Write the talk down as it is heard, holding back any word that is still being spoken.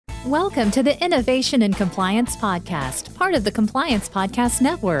Welcome to the Innovation and Compliance Podcast, part of the Compliance Podcast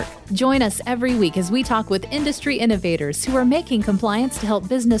Network. Join us every week as we talk with industry innovators who are making compliance to help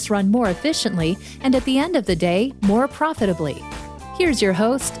business run more efficiently and, at the end of the day, more profitably. Here's your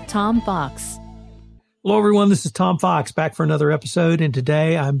host, Tom Fox. Hello, everyone. This is Tom Fox back for another episode. And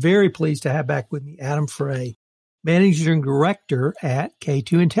today I'm very pleased to have back with me Adam Frey, Managing Director at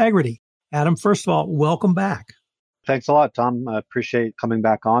K2 Integrity. Adam, first of all, welcome back. Thanks a lot, Tom. I appreciate coming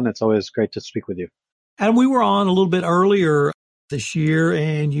back on. It's always great to speak with you. Adam, we were on a little bit earlier this year,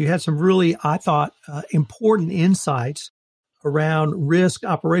 and you had some really, I thought, important insights around risk,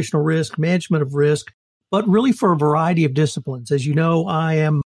 operational risk, management of risk, but really for a variety of disciplines. As you know, I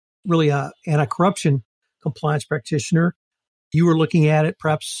am really an anti-corruption compliance practitioner. You were looking at it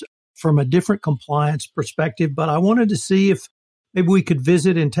perhaps from a different compliance perspective, but I wanted to see if maybe we could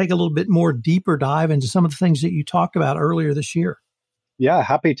visit and take a little bit more deeper dive into some of the things that you talked about earlier this year. Yeah,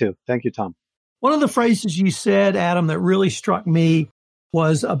 happy to. Thank you, Tom. One of the phrases you said, Adam, that really struck me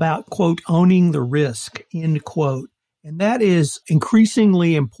was about, quote, owning the risk, end quote. And that is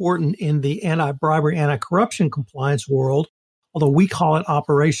increasingly important in the anti-bribery, anti-corruption compliance world, although we call it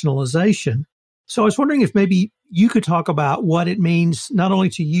operationalization. So I was wondering if maybe you could talk about what it means, not only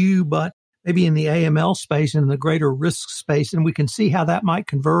to you, but maybe in the AML space and in the greater risk space, and we can see how that might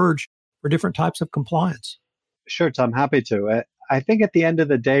converge for different types of compliance. Sure, Tom, happy to. I think at the end of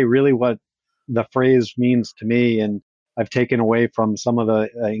the day, really what the phrase means to me, and I've taken away from some of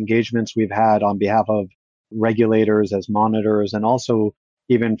the engagements we've had on behalf of regulators as monitors, and also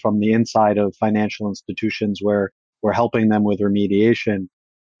even from the inside of financial institutions where we're helping them with remediation,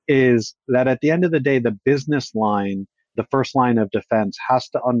 is that at the end of the day, the business line, the first line of defense, has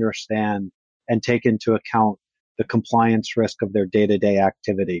to understand and take into account the compliance risk of their day-to-day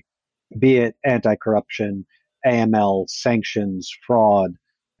activity, be it anti-corruption, AML, sanctions, fraud,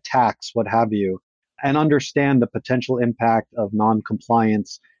 tax, what have you, and understand the potential impact of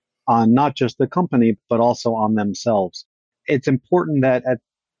non-compliance on not just the company, but also on themselves. It's important that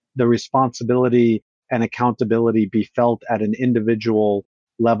the responsibility and accountability be felt at an individual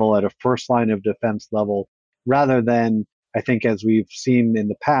level, at a first line of defense level, rather than, I think, as we've seen in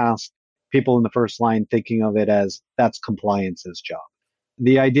the past, people in the first line thinking of it as that's compliance's job.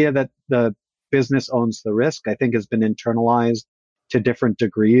 The idea that the business owns the risk, I think, has been internalized to different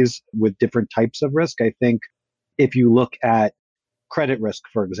degrees with different types of risk. I think if you look at credit risk,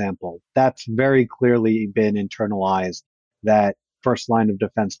 for example, that's very clearly been internalized, that first line of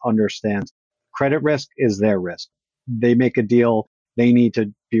defense understands credit risk is their risk. They make a deal, they need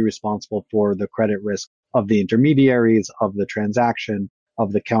to be responsible for the credit risk of the intermediaries, of the transaction,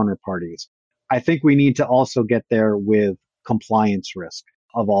 of the counterparties. I think we need to also get there with compliance risk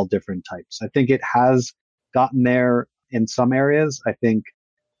of all different types. I think it has gotten there in some areas. I think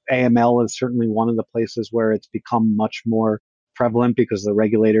AML is certainly one of the places where it's become much more prevalent because the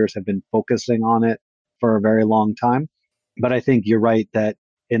regulators have been focusing on it for a very long time. But I think you're right that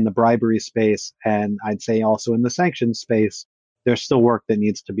in the bribery space, and I'd say also in the sanctions space, there's still work that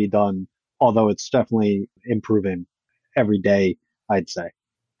needs to be done, although it's definitely improving every day, I'd say.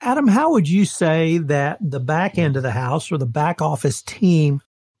 Adam, how would you say that the back end of the house or the back office team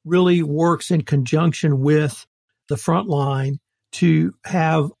really works in conjunction with the front line to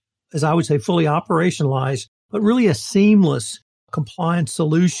have, as I would say, fully operationalized, but really a seamless compliance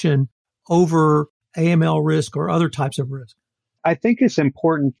solution over AML risk or other types of risk? I think it's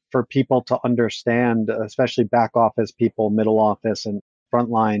important for people to understand, especially back office people, middle office and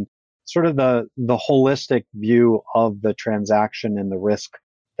frontline, sort of the holistic view of the transaction and the risk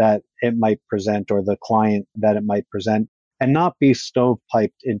that it might present or the client that it might present, and not be stovepiped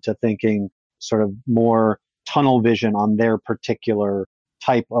into thinking sort of more tunnel vision on their particular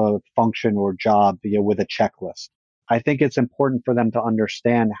type of function or job, with a checklist. I think it's important for them to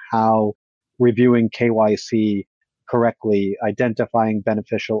understand how reviewing KYC correctly, identifying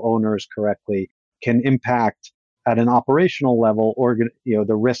beneficial owners correctly, can impact at an operational level, or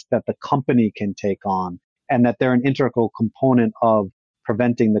the risk that the company can take on, and that they're an integral component of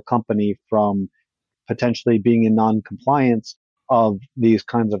preventing the company from potentially being in non-compliance of these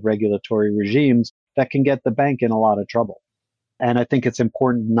kinds of regulatory regimes that can get the bank in a lot of trouble. And I think it's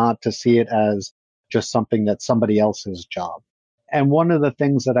important not to see it as just something that's somebody else's job. And one of the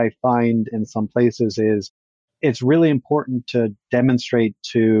things that I find in some places is it's really important to demonstrate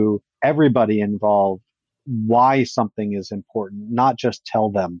to everybody involved why something is important, not just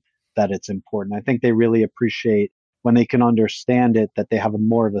tell them that it's important. I think they really appreciate when they can understand it, that they have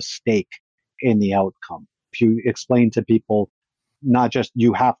more of a stake in the outcome. If you explain to people, not just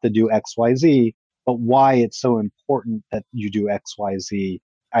you have to do X, Y, Z, but why it's so important that you do X, Y, Z,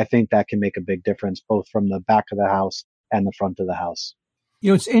 I think that can make a big difference, both from the back of the house and the front of the house.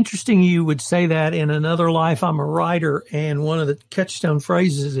 It's interesting you would say that. In another life, I'm a writer, and one of the catchstone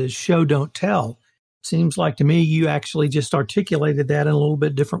phrases is show, don't tell. Seems like to me you actually just articulated that in a little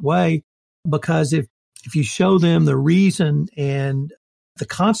bit different way, because if you show them the reason and the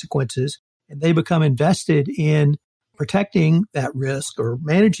consequences, and they become invested in protecting that risk or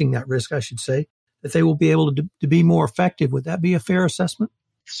managing that risk, I should say, that they will be able to be more effective. Would that be a fair assessment?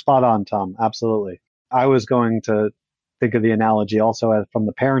 Spot on, Tom. Absolutely. I was going to think of the analogy also as from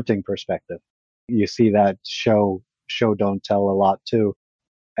the parenting perspective. You see that show, don't tell a lot too.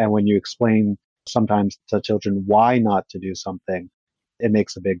 And when you explain sometimes to children why not to do something, it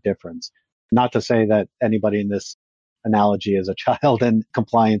makes a big difference. Not to say that anybody in this analogy is a child and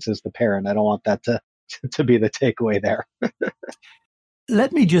compliance is the parent. I don't want that to be the takeaway there.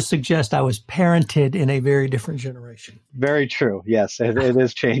 Let me just suggest I was parented in a very different generation. Very true. Yes, it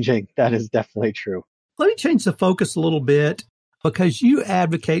is changing. That is definitely true. Let me change the focus a little bit, because you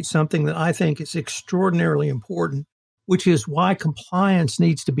advocate something that I think is extraordinarily important, which is why compliance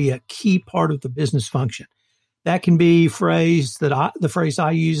needs to be a key part of the business function. That can be the phrase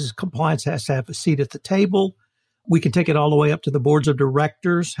I use is compliance has to have a seat at the table. We can take it all the way up to the boards of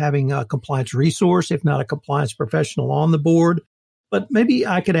directors, having a compliance resource, if not a compliance professional on the board. But maybe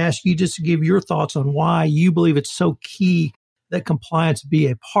I could ask you just to give your thoughts on why you believe it's so key that compliance be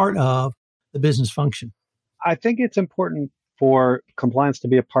a part of the business function. I think it's important for compliance to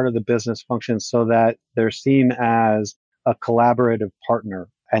be a part of the business function so that they're seen as a collaborative partner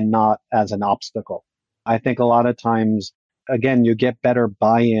and not as an obstacle. I think a lot of times, again, you get better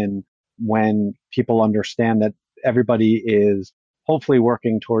buy-in when people understand that everybody is hopefully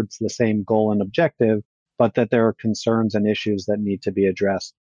working towards the same goal and objective, but that there are concerns and issues that need to be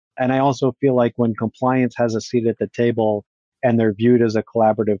addressed. And I also feel like when compliance has a seat at the table and they're viewed as a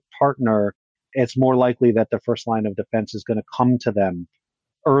collaborative partner, it's more likely that the first line of defense is going to come to them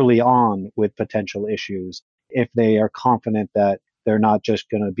early on with potential issues if they are confident that they're not just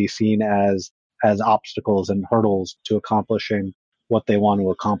going to be seen as obstacles and hurdles to accomplishing what they want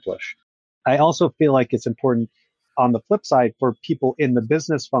to accomplish. I also feel like it's important on the flip side for people in the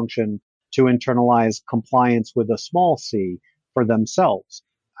business function to internalize compliance with a small c for themselves.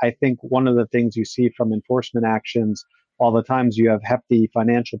 I think one of the things you see from enforcement actions all the times, you have hefty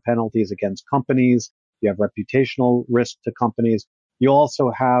financial penalties against companies. You have reputational risk to companies. You also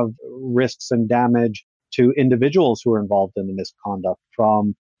have risks and damage to individuals who are involved in the misconduct,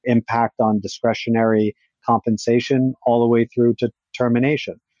 from impact on discretionary compensation all the way through to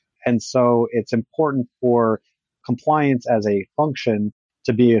termination. And so it's important for compliance as a function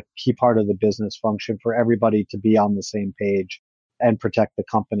to be a key part of the business function, for everybody to be on the same page and protect the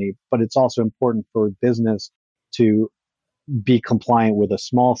company. But it's also important for business to be compliant with a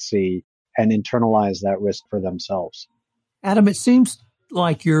small c and internalize that risk for themselves. Adam, it seems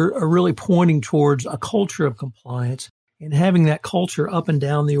like you're really pointing towards a culture of compliance and having that culture up and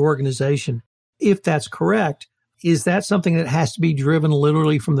down the organization. If that's correct, is that something that has to be driven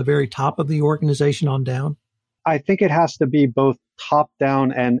literally from the very top of the organization on down? I think it has to be both top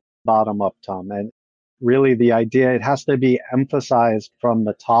down and bottom up, Tom. And really the idea, it has to be emphasized from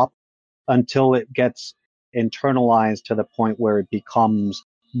the top until it gets internalized to the point where it becomes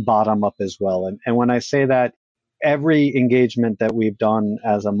bottom up as well. And when I say that, every engagement that we've done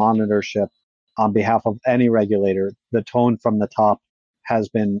as a monitorship on behalf of any regulator, the tone from the top has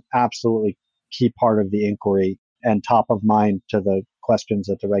been absolutely key part of the inquiry and top of mind to the questions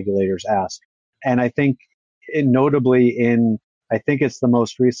that the regulators ask. And I think notably I think it's the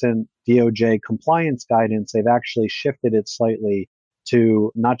most recent DOJ compliance guidance, they've actually shifted it slightly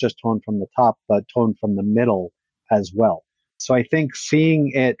to not just tone from the top, but tone from the middle as well. So I think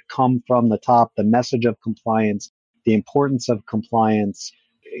seeing it come from the top, the message of compliance, the importance of compliance,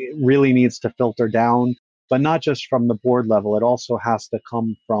 it really needs to filter down, but not just from the board level. It also has to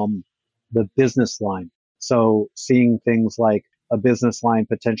come from the business line. So seeing things like a business line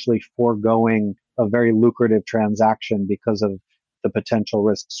potentially foregoing a very lucrative transaction because of the potential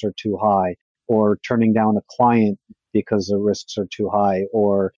risks are too high, or turning down a client because the risks are too high,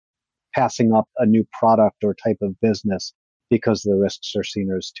 or passing up a new product or type of business because the risks are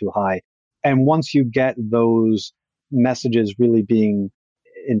seen as too high. And once you get those messages really being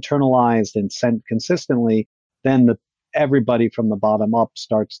internalized and sent consistently, then everybody from the bottom up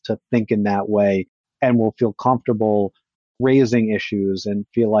starts to think in that way and will feel comfortable raising issues and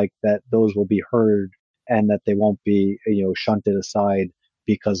feel like that those will be heard and that they won't be, shunted aside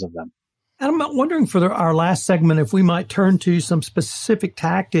because of them. And I'm wondering for our last segment, if we might turn to some specific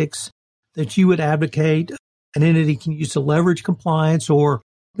tactics that you would advocate an entity can use to leverage compliance, or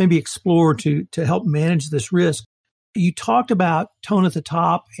maybe explore to help manage this risk. You talked about tone at the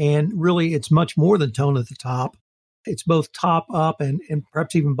top, and really it's much more than tone at the top. It's both top up and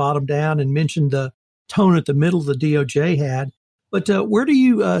perhaps even bottom down, and mentioned the tone at the middle the DOJ had. But where do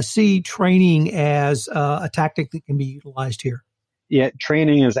you see training as a tactic that can be utilized here? Yeah,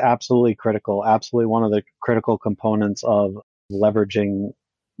 training is absolutely critical, absolutely one of the critical components of leveraging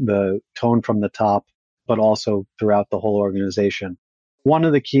the tone from the top, but also throughout the whole organization. One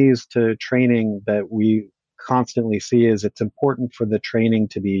of the keys to training that we constantly see is it's important for the training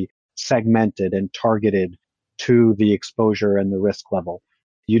to be segmented and targeted to the exposure and the risk level.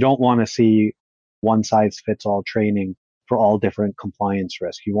 You don't want to see one size fits all training for all different compliance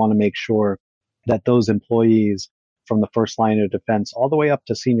risks. You want to make sure that those employees from the first line of defense all the way up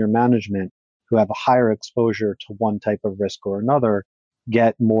to senior management who have a higher exposure to one type of risk or another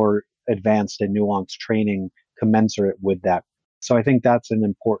get more advanced and nuanced training commensurate with that. So I think that's an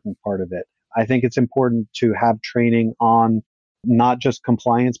important part of it. I think it's important to have training on not just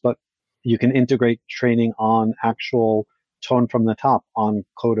compliance, but you can integrate training on actual tone from the top, on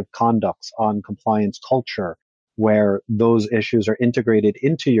code of conducts, on compliance culture, where those issues are integrated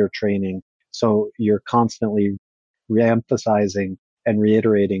into your training. So you're constantly re-emphasizing and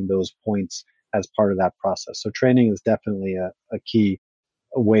reiterating those points as part of that process. So training is definitely a key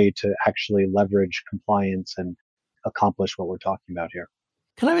way to actually leverage compliance and accomplish what we're talking about here.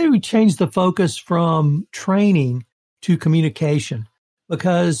 Can I maybe change the focus from training to communication?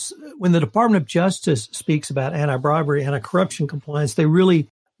 Because when the Department of Justice speaks about anti-bribery, anti-corruption compliance, they really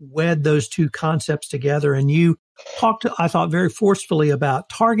wed those two concepts together. And you talked, I thought, very forcefully about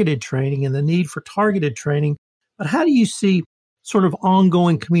targeted training and the need for targeted training. But how do you see sort of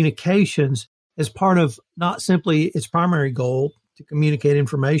ongoing communications as part of not simply its primary goal to communicate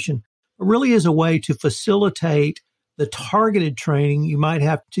information, but really as a way to facilitate the targeted training you might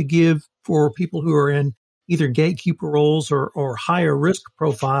have to give for people who are in either gatekeeper roles or higher risk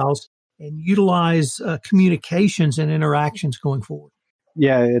profiles, and utilize communications and interactions going forward?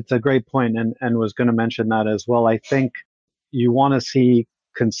 Yeah, it's a great point, and was going to mention that as well. I think you want to see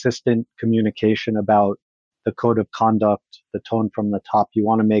consistent communication about the code of conduct, the tone from the top. You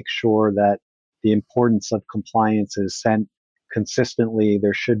want to make sure that the importance of compliance is sent consistently.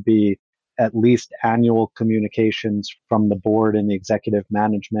 There should be at least annual communications from the board and the executive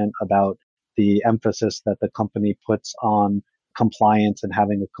management about the emphasis that the company puts on compliance and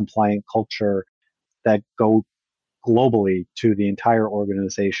having a compliant culture that go globally to the entire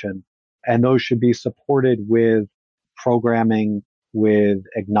organization. And those should be supported with programming, with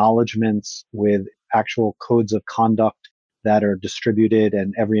acknowledgments, with actual codes of conduct that are distributed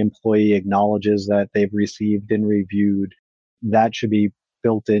and every employee acknowledges that they've received and reviewed. That should be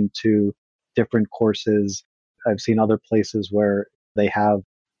built into different courses. I've seen other places where they have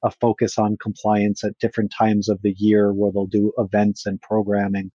a focus on compliance at different times of the year where they'll do events and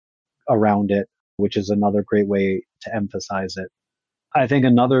programming around it, which is another great way to emphasize it. I think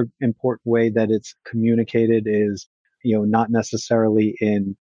another important way that it's communicated is, not necessarily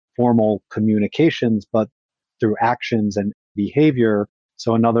in formal communications, but through actions and behavior.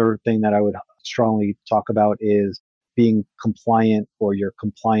 So another thing that I would strongly talk about is being compliant or your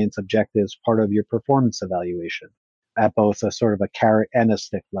compliance objectives part of your performance evaluation at both a sort of a carrot and a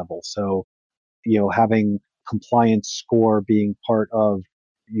stick level. So, having compliance score being part of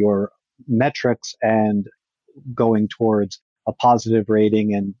your metrics and going towards a positive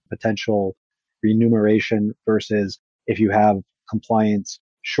rating and potential remuneration versus if you have compliance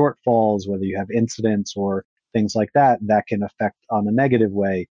shortfalls, whether you have incidents or things like that, that can affect on a negative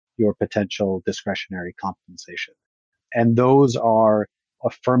way your potential discretionary compensation. And those are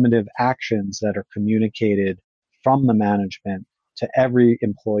affirmative actions that are communicated from the management to every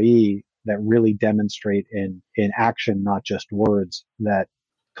employee that really demonstrate in action, not just words, that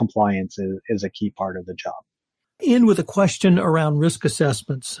compliance is a key part of the job. End with a question around risk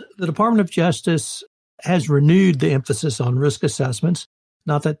assessments. The Department of Justice has renewed the emphasis on risk assessments.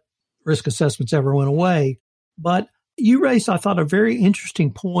 Not that risk assessments ever went away, but you raised, I thought, a very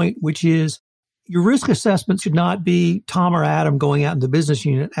interesting point, which is your risk assessment should not be Tom or Adam going out in the business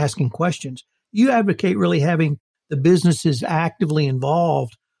unit asking questions. You advocate really having the businesses actively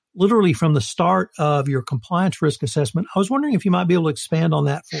involved, literally from the start of your compliance risk assessment. I was wondering if you might be able to expand on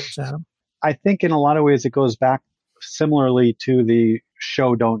that for us, Adam. I think in a lot of ways it goes back similarly to the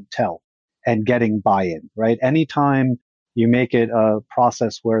show, don't tell and getting buy-in, right? Anytime you make it a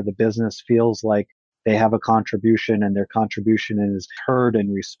process where the business feels like they have a contribution and their contribution is heard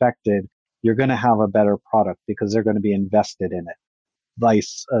and respected, you're going to have a better product because they're going to be invested in it.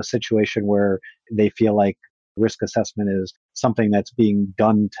 Vice a situation where they feel like risk assessment is something that's being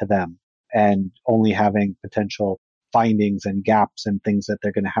done to them and only having potential findings and gaps and things that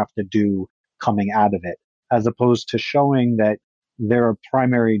they're going to have to do coming out of it, as opposed to showing that they're a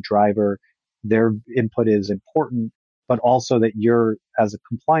primary driver, their input is important, but also that you're, as a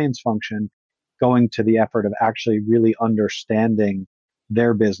compliance function, going to the effort of actually really understanding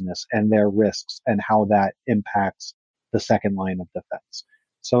their business and their risks and how that impacts the second line of defense.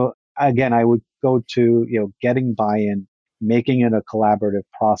 So again, I would go to, getting buy-in, making it a collaborative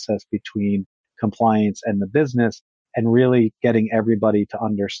process between compliance and the business, and really getting everybody to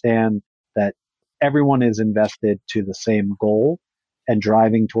understand that everyone is invested to the same goal and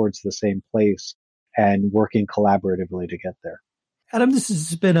driving towards the same place and working collaboratively to get there. Adam, this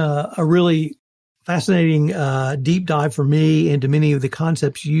has been a really fascinating deep dive for me into many of the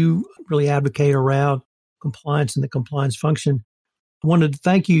concepts you really advocate around compliance and the compliance function. I wanted to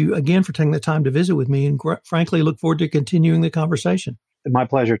thank you again for taking the time to visit with me and frankly look forward to continuing the conversation. My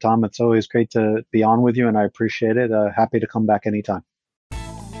pleasure, Tom. It's always great to be on with you and I appreciate it. Happy to come back anytime.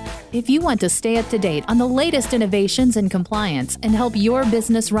 If you want to stay up to date on the latest innovations in compliance and help your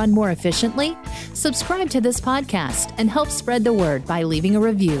business run more efficiently, subscribe to this podcast and help spread the word by leaving a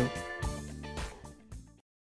review.